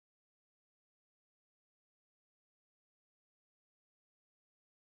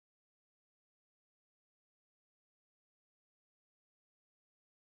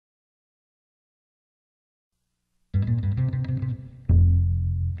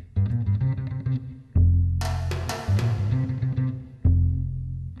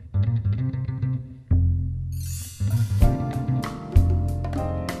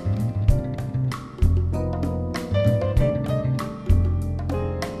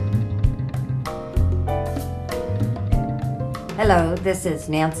Hello, this is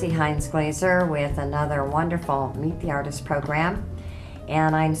Nancy Heins-Glaser with another wonderful Meet the Artist program.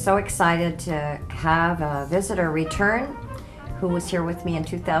 And I'm so excited to have a visitor return who was here with me in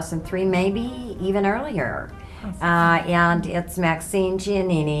 2003, maybe even earlier. And it's Maxine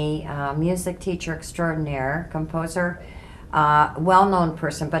Yellin, music teacher extraordinaire, composer, well-known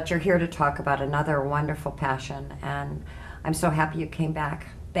person, but you're here to talk about another wonderful passion. And I'm so happy you came back.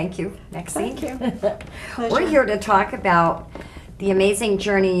 Thank you, Maxine. Thank you. We're here to talk about the amazing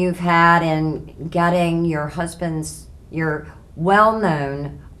journey you've had in getting your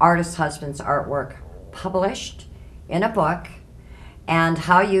well-known artist husband's artwork published in a book, and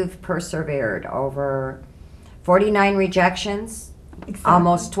how you've persevered over 49 rejections, Exactly.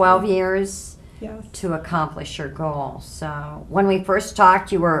 almost 12 years Yes. to accomplish your goal. So when we first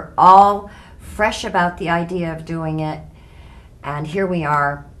talked, you were all fresh about the idea of doing it. And here we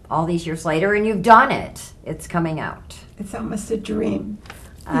are all these years later, and you've done it. It's coming out. It's almost a dream.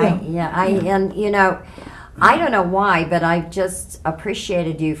 And you know, I don't know why, but I've just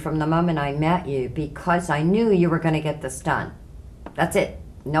appreciated you from the moment I met you, because I knew you were going to get this done. That's it.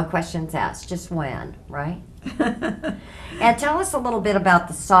 No questions asked. Just when, right? And tell us a little bit about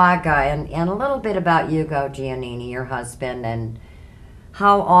the saga and a little bit about Ugo Giannini, your husband, and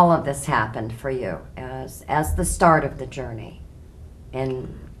how all of this happened for you as the start of the journey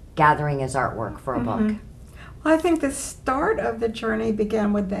in gathering his artwork for a book. Well, I think the start of the journey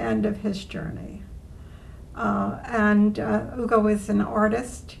began with the end of his journey. Ugo was an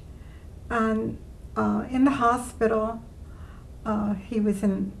artist, and in the hospital, he was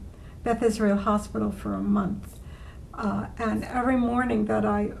in Beth Israel Hospital for a month. And every morning that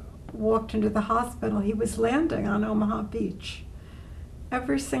I walked into the hospital, he was landing on Omaha Beach.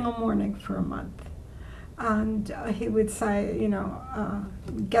 Every single morning for a month. And he would say, you know,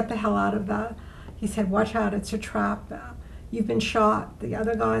 get the hell out of that. He said, watch out, it's a trap. You've been shot. The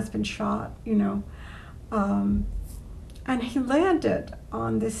other guy's been shot, you know. And he landed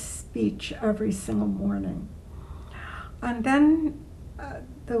on this beach every single morning. And then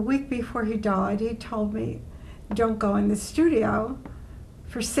the week before he died, he told me, don't go in the studio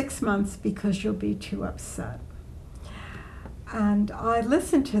for 6 months because you'll be too upset. And I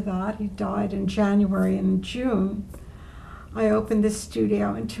listened to that. He died in January and June. I opened the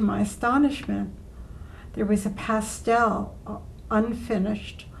studio, and to my astonishment, there was a pastel,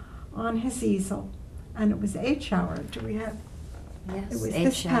 unfinished, on his easel, and it was H-hour. Do we have? Yes, It was H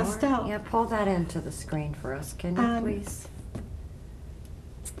this hour. pastel. Yeah, pull that into the screen for us, can you please?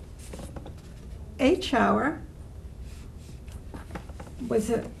 H-hour was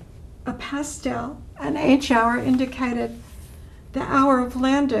a pastel, and H-hour indicated the hour of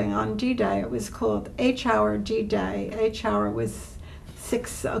landing on D-Day. It was called H-hour D-Day. H-hour was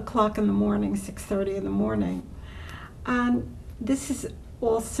 6 o'clock in the morning, 6:30 in the morning. And this is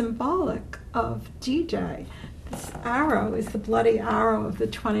all symbolic of D-Day. This arrow is the bloody arrow of the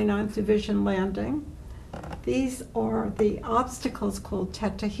 29th Division landing. These are the obstacles called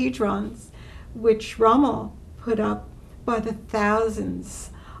tetrahedrons, which Rommel put up by the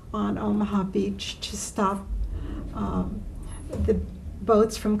thousands on Omaha Beach to stop the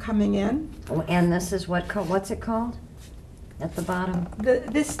boats from coming in. Oh, and this is what's it called at the bottom?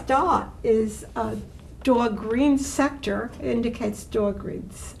 This dot is a dog green sector, indicates dog green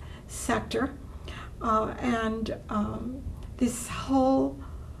sector. This whole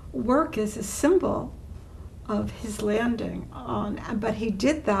work is a symbol of his landing on, but he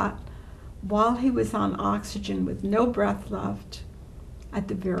did that while he was on oxygen with no breath left at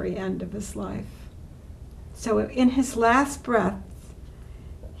the very end of his life. So in his last breath,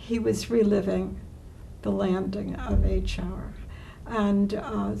 he was reliving the landing of H-hour. And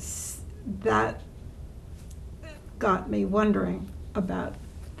that got me wondering about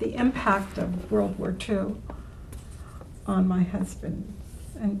the impact of World War II on my husband.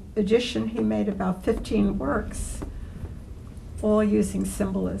 In addition, he made about 15 works, all using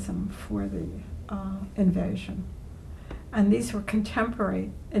symbolism for the invasion. And these were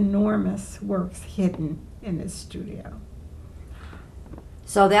contemporary, enormous works hidden in his studio.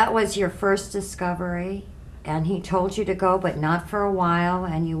 So that was your first discovery, and he told you to go, but not for a while,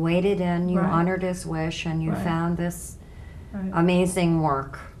 and you waited and you Right. honored his wish, and you Right. found this Right. amazing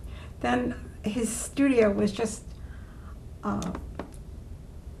work. Then his studio was just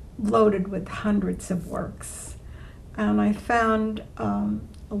loaded with hundreds of works. And I found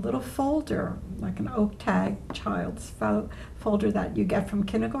a little folder, like an oak tag child's folder that you get from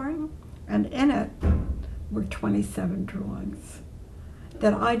kindergarten, and in it were 27 drawings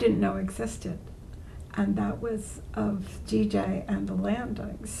that I didn't know existed. And that was of D-Day and the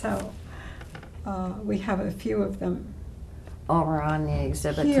landing. So we have a few of them over on the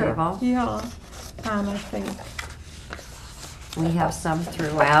exhibit here. table. Yeah, and I think We have some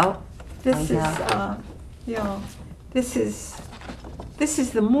throughout. this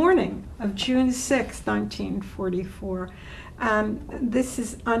is the morning of June 6, 1944. And this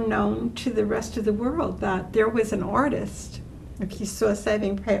is unknown to the rest of the world, that there was an artist, if you saw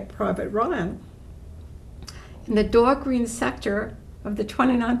Saving Private Ryan, in the dark green sector of the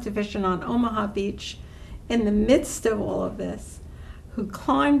 29th Division on Omaha Beach, in the midst of all of this, who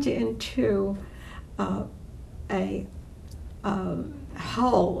climbed into a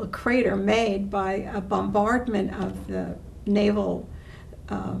hole, a crater made by a bombardment of the naval,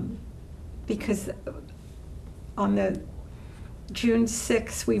 because on the June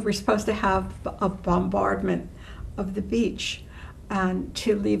 6th, we were supposed to have a bombardment of the beach and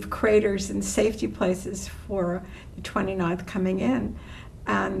to leave craters and safety places for the 29th coming in.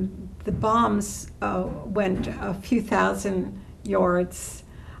 And the bombs went a few thousand yards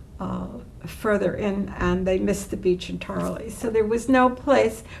further in, and they missed the beach entirely. So there was no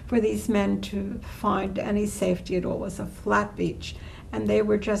place for these men to find any safety at all. It was a flat beach, and they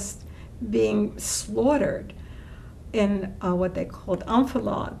were just being slaughtered in what they called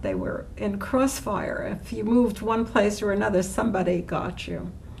enfilade. They were in crossfire. If you moved one place or another, somebody got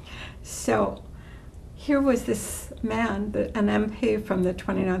you. So here was this man, an MP from the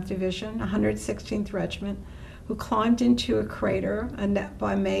 29th Division, 116th Regiment, who climbed into a crater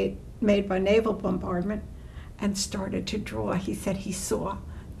made by naval bombardment and started to draw. He said he saw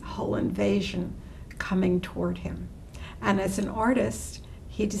the whole invasion coming toward him. And as an artist,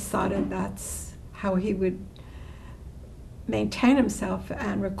 he decided that's how he would maintain himself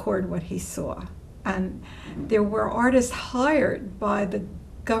and record what he saw. And there were artists hired by the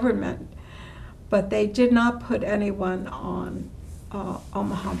government, but they did not put anyone on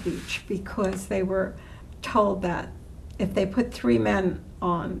Omaha Beach, because they were told that if they put 3 men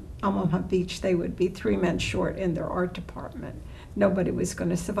on Omaha Beach, they would be 3 men short in their art department. Nobody was going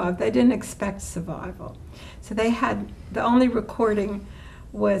to survive. They didn't expect survival. So they had, the only recording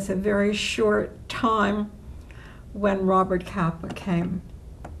was a very short time when Robert Capa came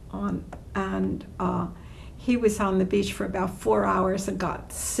on, and he was on the beach for about 4 hours and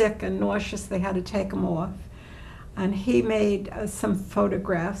got sick and nauseous. They had to take him off. And he made some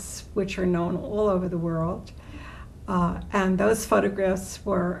photographs which are known all over the world. And those photographs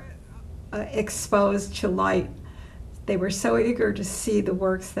were exposed to light. They were so eager to see the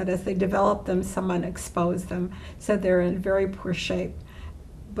works that as they developed them, someone exposed them. So they're in very poor shape.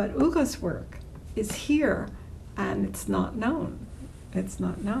 But Ugo's work is here, and it's not known. It's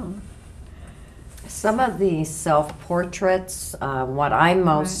not known. Some of the self-portraits, what I'm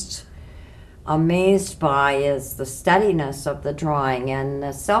most amazed by is the steadiness of the drawing, and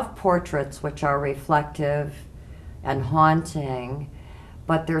the self-portraits, which are reflective and haunting,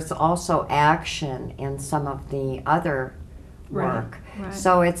 but there's also action in some of the other work. Right.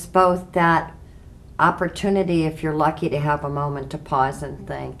 So it's both that opportunity, if you're lucky to have a moment to pause and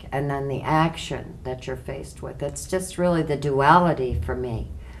think, and then the action that you're faced with. It's just really the duality for me,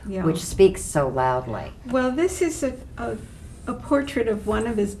 which speaks so loudly. Well, this is a portrait of one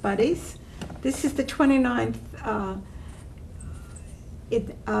of his buddies. This is the 29th.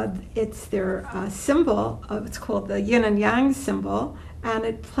 It's their symbol. It's called the yin and yang symbol, and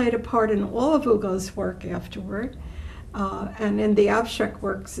it played a part in all of Ugo's work afterward. And in the abstract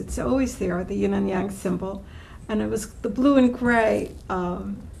works, it's always there, the yin and yang symbol. And it was the blue and gray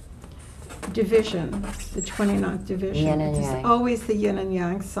division, the 29th Division. Yin and It's yang. always the yin and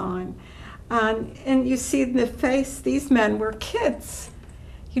yang sign. And you see in the face, these men were kids.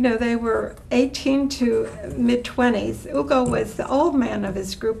 You know, they were 18 to mid-20s. Ugo was the old man of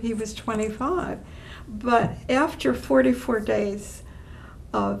his group. He was 25. But after 44 days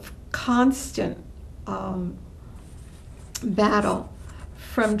of constant battle,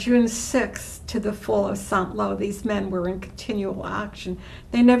 from June 6th to the fall of Saint-Lô, these men were in continual action.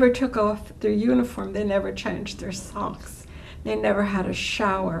 They never took off their uniform. They never changed their socks. They never had a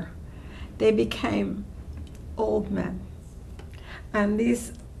shower. They became old men. And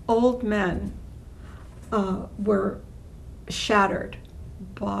these old men were shattered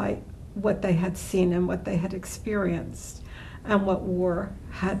by what they had seen and what they had experienced and what war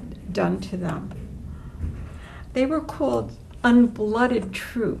had done to them. They were called unblooded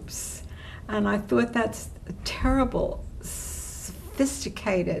troops, and I thought that's a terrible,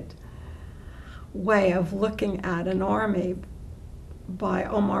 sophisticated way of looking at an army by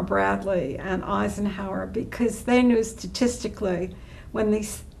Omar Bradley and Eisenhower, because they knew statistically when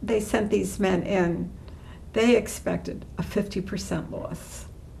they sent these men in, they expected a 50% loss.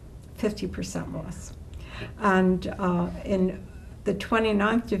 50% loss. And in the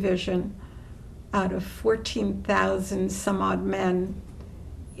 29th Division, out of 14,000 some odd men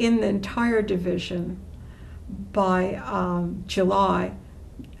in the entire division, by July,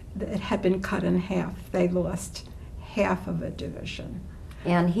 it had been cut in half. They lost half of a division.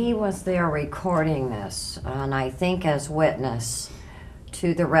 And he was there recording this, and I think as witness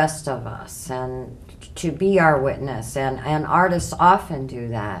to the rest of us, and to be our witness. And artists often do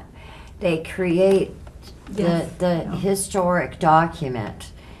that. They create the historic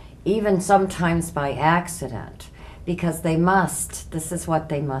document, even sometimes by accident, because they must. This is what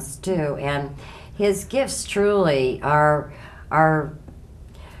they must do. And his gifts truly are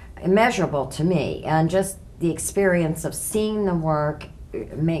immeasurable to me, and just the experience of seeing the work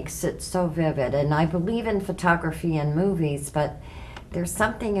makes it so vivid. And I believe in photography and movies, but there's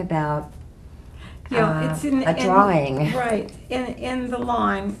something about it's a drawing. Right. In the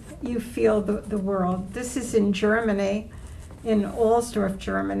line, you feel the world. This is in Germany, in Alsdorf,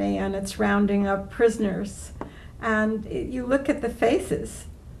 Germany, and it's rounding up prisoners. And you look at the faces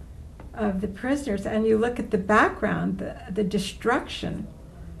of the prisoners, and you look at the background, the destruction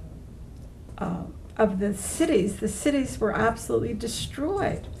of the cities. The cities were absolutely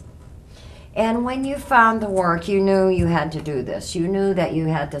destroyed. And when you found the work, you knew you had to do this. You knew that you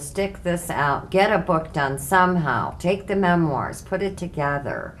had to stick this out, get a book done somehow, take the memoirs, put it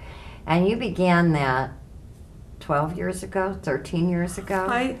together. And you began that 12 years ago, 13 years ago?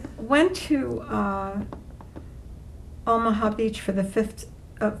 I went to Omaha Beach for the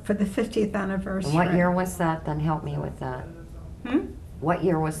 50th anniversary. What year was that? Then help me with that. What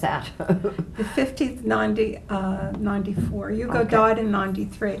year was that? The 50th, 94. Hugo Okay. died in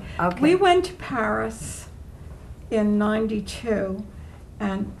 93. Okay. We went to Paris in 92,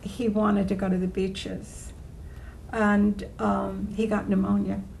 and he wanted to go to the beaches. And he got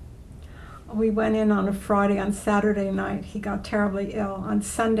pneumonia. We went in on a Friday. On Saturday night, he got terribly ill. On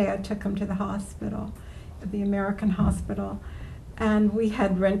Sunday, I took him to the hospital, the American hospital. And we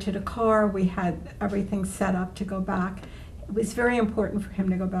had rented a car. We had everything set up to go back. It was very important for him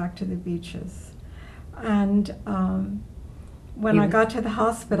to go back to the beaches. And when I got to the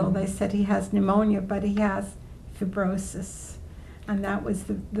hospital, they said he has pneumonia, but he has fibrosis. And that was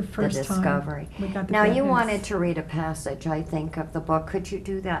the first discovery. time we got the Now, bad you news. wanted to read a passage, I think, of the book. Could you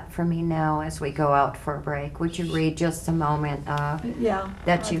do that for me now as we go out for a break? Would you read just a moment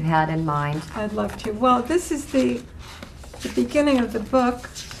that you had in mind? I'd love to. Well, this is the beginning of the book,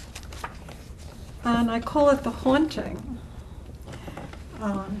 and I call it The Haunting.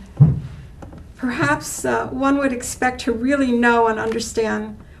 Perhaps one would expect to really know and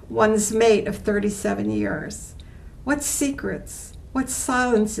understand one's mate of 37 years. What secrets, what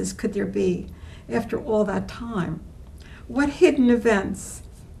silences could there be after all that time? What hidden events,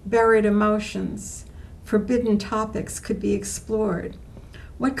 buried emotions, forbidden topics could be explored?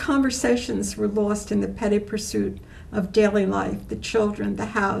 What conversations were lost in the petty pursuit of daily life, the children, the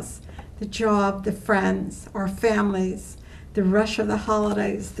house, the job, the friends, our families, the rush of the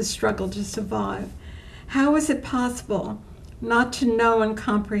holidays, the struggle to survive? How is it possible not to know and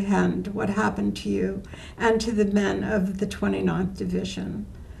comprehend what happened to you and to the men of the 29th Division?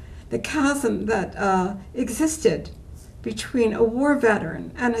 The chasm that existed between a war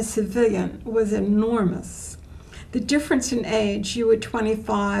veteran and a civilian was enormous. The difference in age, you at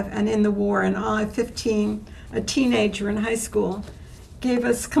 25 and in the war, and I, 15, a teenager in high school, gave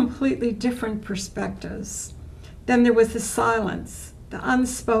us completely different perspectives. Then there was the silence, the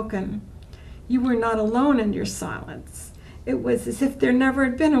unspoken. You were not alone in your silence. It was as if there never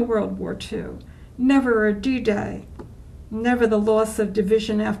had been a World War II, never a D-Day, never the loss of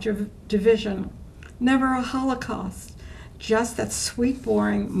division after division, never a Holocaust, just that sweet,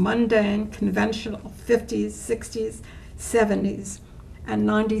 boring, mundane, conventional 50s, 60s, 70s, and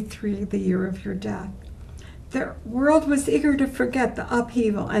 93, the year of your death. The world was eager to forget the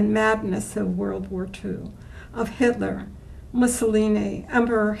upheaval and madness of World War II, of Hitler, Mussolini,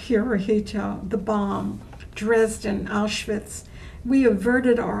 Emperor Hirohito, the bomb, Dresden, Auschwitz. We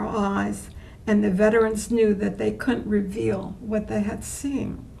averted our eyes, and the veterans knew that they couldn't reveal what they had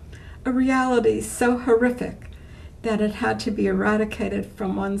seen. A reality so horrific that it had to be eradicated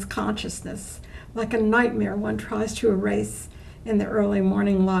from one's consciousness, like a nightmare one tries to erase in the early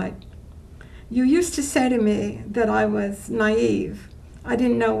morning light. You used to say to me that I was naive. I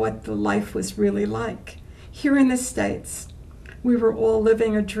didn't know what the life was really like. Here in the States, we were all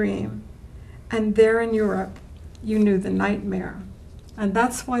living a dream. And there in Europe, you knew the nightmare. And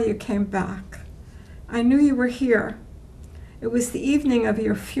that's why you came back. I knew you were here. It was the evening of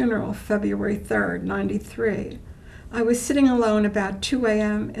your funeral, February 3rd, 93. I was sitting alone about 2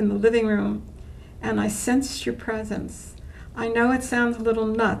 a.m. in the living room and I sensed your presence. I know it sounds a little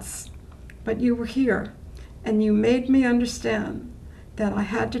nuts, but you were here, and you made me understand that I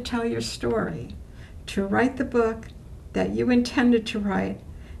had to tell your story, to write the book that you intended to write,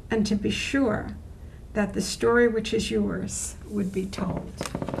 and to be sure that the story which is yours would be told.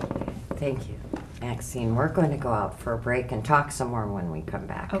 Thank you, Maxine. We're going to go out for a break and talk some more when we come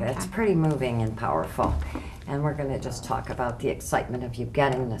back. Okay. It's pretty moving and powerful. And we're going to just talk about the excitement of you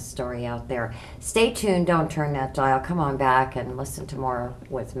getting this story out there. Stay tuned. Don't turn that dial. Come on back and listen to more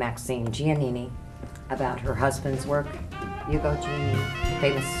with Maxine Giannini about her husband's work. Ugo Giannini,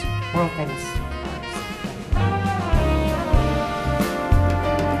 famous, world famous artist.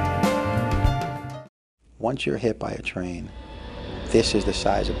 Once you're hit by a train, this is the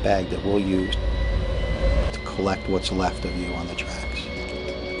size of bag that we'll use to collect what's left of you on the tracks.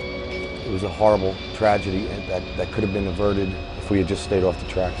 It was a horrible tragedy that could have been averted if we had just stayed off the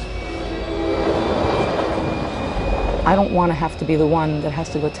tracks. I don't want to have to be the one that has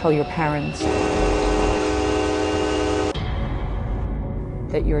to go tell your parents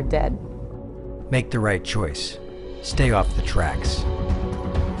that you're dead. Make the right choice. Stay off the tracks.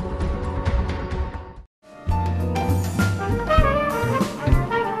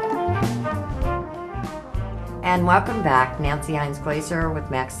 And welcome back, Nancy Heins-Glaser with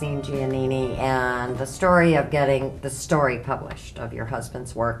Maxine Giannini, and the story of getting the story published of your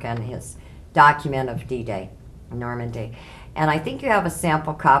husband's work and his document of D-Day, Normandy. And I think you have a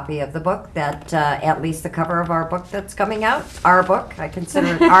sample copy of the book that, at least the cover of our book that's coming out, our book, I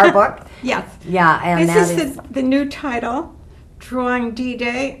consider it our book. Yes. Yeah, and This that is the new title, Drawing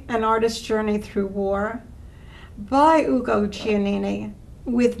D-Day, An Artist's Journey Through War, by Ugo Giannini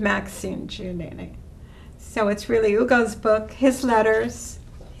with Maxine Giannini. So it's really Ugo's book, his letters,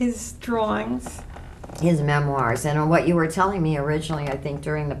 his drawings. his memoirs. And what you were telling me originally, I think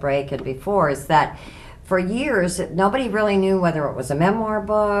during the break and before, is that for years nobody really knew whether it was a memoir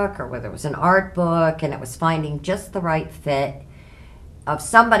book or whether it was an art book, and it was finding just the right fit of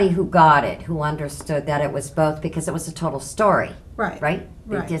somebody who got it, who understood that it was both, because it was a total story. Right. Right?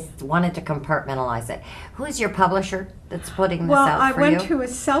 Right. They just wanted to compartmentalize it. Who's your publisher that's putting this out for you? Well, I went to a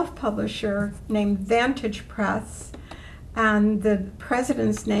self-publisher named Vantage Press, and the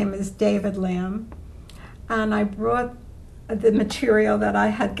president's name is David Lamb. And I brought the material that I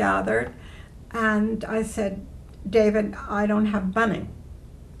had gathered, and I said, David, I don't have money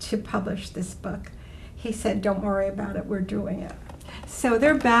to publish this book. He said, don't worry about it, we're doing it. So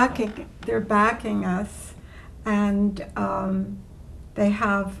they're backing us, and they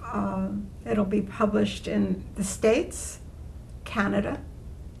have, it'll be published in the States, Canada,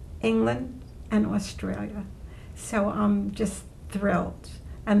 England, and Australia. So I'm just thrilled.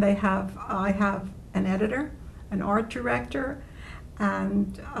 And I have an editor, an art director,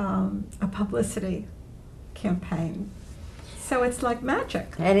 and a publicity campaign. So it's like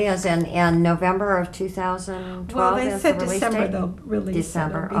magic. It is, and November of 2012 Well, they is said the release December date? they'll release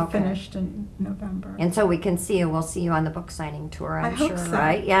December, it. It'll be okay. finished in November. And so we can see you. We'll see you on the book signing tour, I'm I hope sure, so.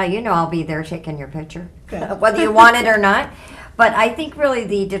 right? Yeah, you know I'll be there taking your picture, Good. whether you want it or not. But I think really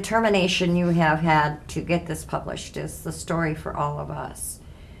the determination you have had to get this published is the story for all of us.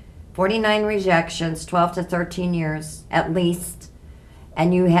 49 rejections, 12 to 13 years at least,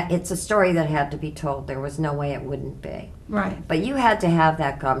 and it's a story that had to be told. There was no way it wouldn't be. Right. But you had to have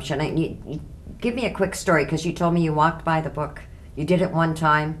that gumption. And you give me a quick story, because you told me you walked by the book. You did it one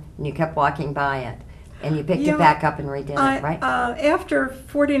time, and you kept walking by it. And you picked it back up and redid it, right? After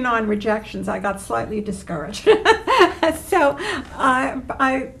 49 rejections, I got slightly discouraged. So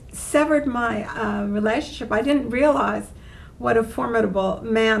I severed my relationship. I didn't realize what a formidable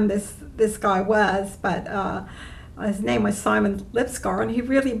man this guy was, but his name was Simon Lipscar, and he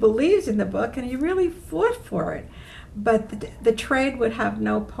really believed in the book, and he really fought for it. But the trade would have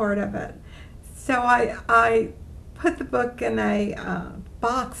no part of it. So I put the book in a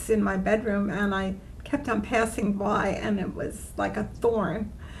box in my bedroom, and I kept on passing by, and it was like a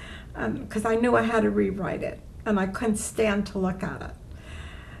thorn, because I knew I had to rewrite it, and I couldn't stand to look at it.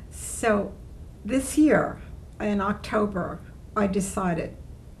 So this year, in October, I decided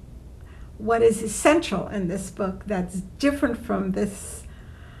what is essential in this book that's different from this,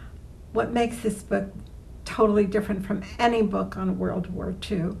 what makes this book totally different from any book on World War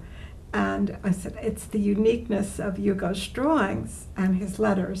II. And I said, it's the uniqueness of Ugo's drawings and his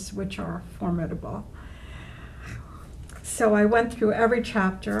letters, which are formidable. So I went through every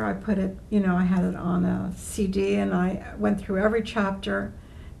chapter. I put it, I had it on a CD, and I went through every chapter,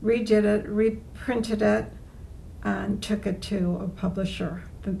 redid it, reprinted it, and took it to a publisher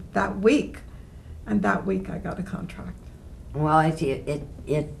that week. And that week I got a contract. Well,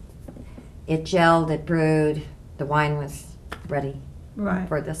 it gelled, it brewed, the wine was ready Right.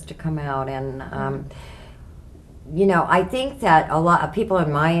 for this to come out. And, you know, I think that a lot of people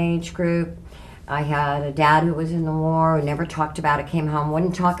in my age group, I had a dad who was in the war, who never talked about it, came home,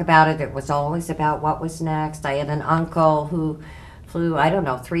 wouldn't talk about it. It was always about what was next. I had an uncle who flew, I don't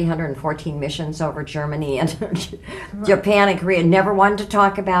know, 314 missions over Germany and Japan and Korea, never wanted to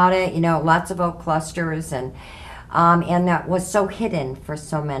talk about it, you know, lots of oak clusters, and that was so hidden for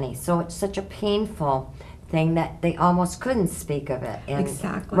so many. So it's such a painful thing that they almost couldn't speak of it. And,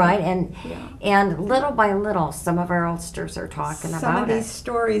 Exactly. Right? And little by little, some of our oldsters are talking Some about of it. these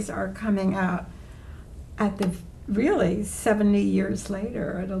stories are coming out at the really 70 years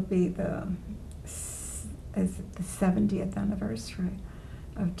later. It'll be the 70th anniversary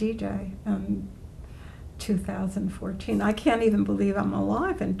of D-Day in 2014. I can't even believe I'm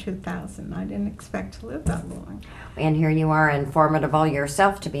alive in 2000. I didn't expect to live that long. And here you are, and formidable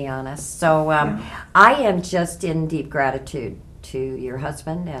yourself, to be honest. So Yeah. I am just in deep gratitude to your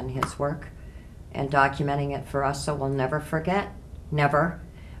husband and his work and documenting it for us, so we'll never forget. Never.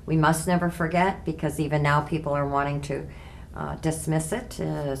 We must never forget, because even now people are wanting to dismiss it.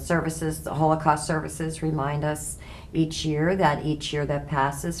 Services, the Holocaust services remind us each year that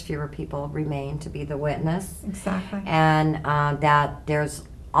passes, fewer people remain to be the witness. Exactly. And that there's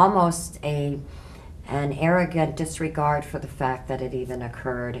almost an arrogant disregard for the fact that it even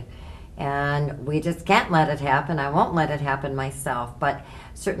occurred. And we just can't let it happen. I won't let it happen myself, but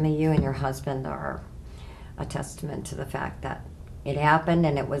certainly you and your husband are a testament to the fact that it happened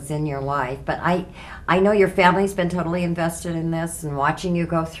and it was in your life. But I know your family's been totally invested in this and watching you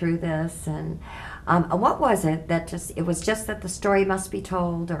go through this. And what was it that it was just that the story must be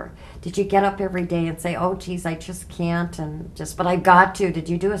told? Or did you get up every day and say, oh, geez, I just can't, but I've got to? Did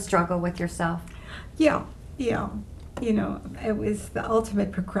you do a struggle with yourself? Yeah. You know, it was the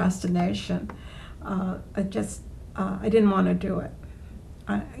ultimate procrastination. I didn't want to do it.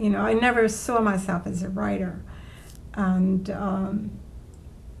 I never saw myself as a writer. And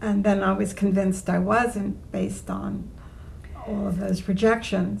then I was convinced I wasn't, based on all of those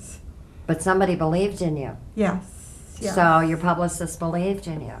projections. But somebody believed in you. Yes. So your publicist believed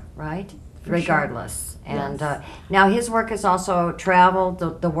in you, right? For Regardless. sure. And Yes. now his work has also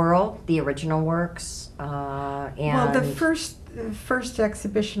traveled the world, the original works. And Well, the first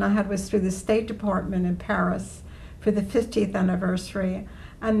exhibition I had was through the State Department in Paris for the 50th anniversary,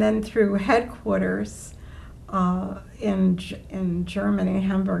 and then through headquarters in Germany,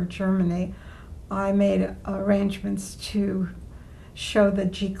 Hamburg, Germany. I made arrangements to show the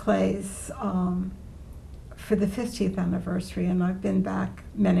Giclées for the 50th anniversary, and I've been back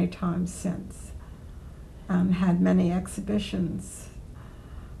many times since and had many exhibitions.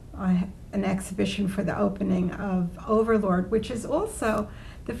 An exhibition for the opening of Overlord, which is also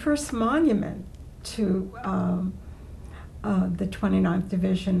the first monument to the 29th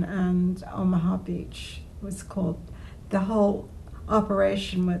Division and Omaha Beach. Was called, the whole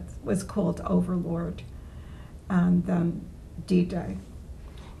operation was called Overlord, and then D-Day.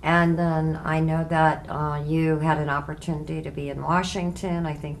 And then I know that you had an opportunity to be in Washington.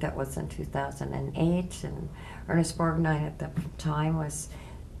 I think that was in 2008, and Ernest Borgnine at the time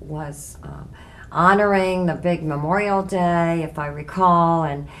was honoring the big Memorial Day, if I recall,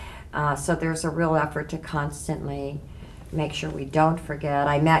 and so there's a real effort to constantly make sure we don't forget.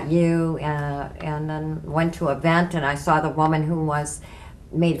 I met you and then went to an event, and I saw the woman who was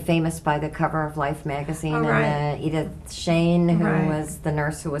made famous by the cover of Life magazine, Oh, right. and Edith Shane, who Right. was the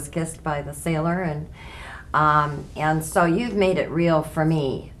nurse who was kissed by the sailor, and so you've made it real for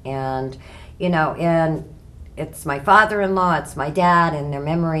me. And you know, and it's my father-in-law, it's my dad, in their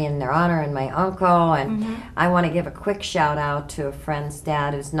memory and their honor, and my uncle. And I want to give a quick shout out to a friend's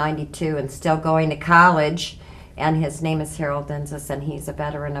dad who's 92 and still going to college. And his name is Harold Denzis, and he's a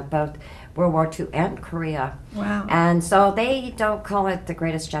veteran of both World War II and Korea. Wow. And so they don't call it the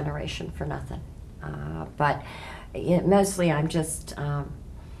greatest generation for nothing. But mostly I'm just,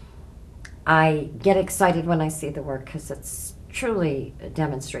 I get excited when I see the work, because it's truly a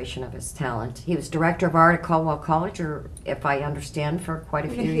demonstration of his talent. He was director of art at Caldwell College, or if I understand, for quite a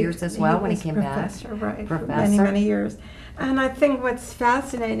few years as well when he came professor, back. Right, Professor. for many, many years. And I think what's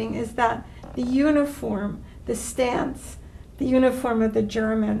fascinating is that the uniform, the stance, the uniform of the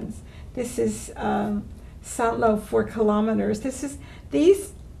Germans, this is Saint-Lô 4 kilometers.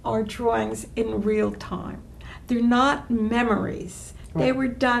 These are drawings in real time. They're not memories. Right. They were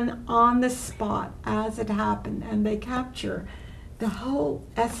done on the spot as it happened, and they capture the whole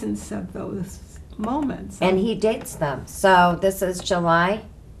essence of those moments. And he dates them. So this is July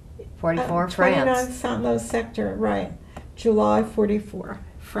 44, 29 France. Saint-Lô sector, right. July 44,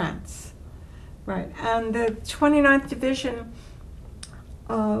 France. Right, and the 29th Division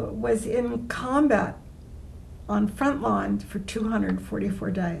was in combat on front line for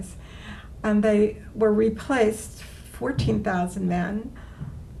 244 days. And they were replaced, 14,000 men,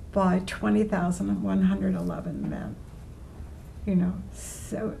 by 20,111 men. You know,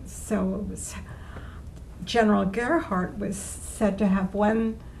 so it was, General Gerhardt was said to have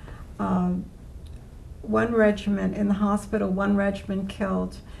one regiment in the hospital, one regiment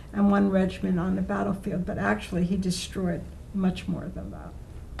killed, and one regiment on the battlefield, but actually he destroyed much more than that.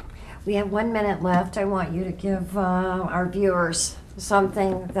 We have 1 minute left. I want you to give our viewers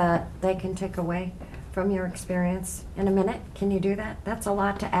something that they can take away from your experience in a minute. Can you do that? That's a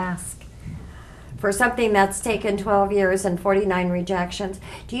lot to ask. For something that's taken 12 years and 49 rejections,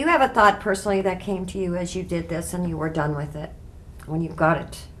 do you have a thought personally that came to you as you did this and you were done with it? When you got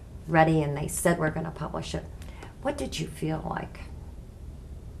it ready and they said we're going to publish it, what did you feel like?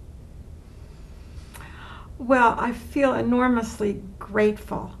 Well, I feel enormously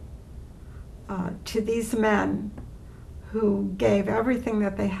grateful to these men who gave everything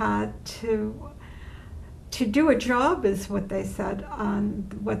that they had to do a job, is what they said.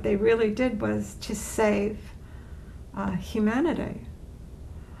 What they really did was to save humanity.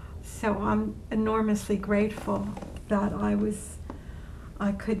 So I'm enormously grateful that I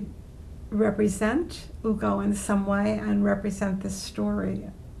could represent Ugo in some way and represent this story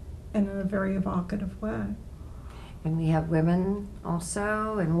in a very evocative way. And we have women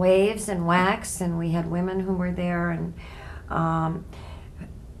also, and waves and wax, and we had women who were there, and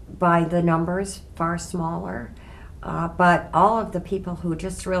by the numbers, far smaller. But all of the people who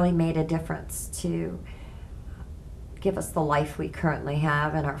just really made a difference to give us the life we currently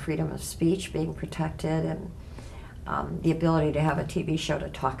have and our freedom of speech being protected, and the ability to have a TV show to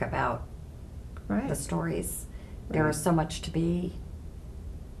talk about the stories. Right. There is so much to be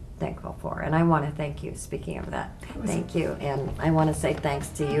thankful for, and I want to thank you. Speaking of that, thank you, and I want to say thanks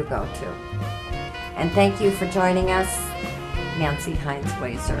to Ugo too, and thank you for joining us, Nancy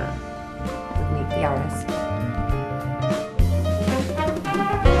Heins-Glaser with Meet the Artist.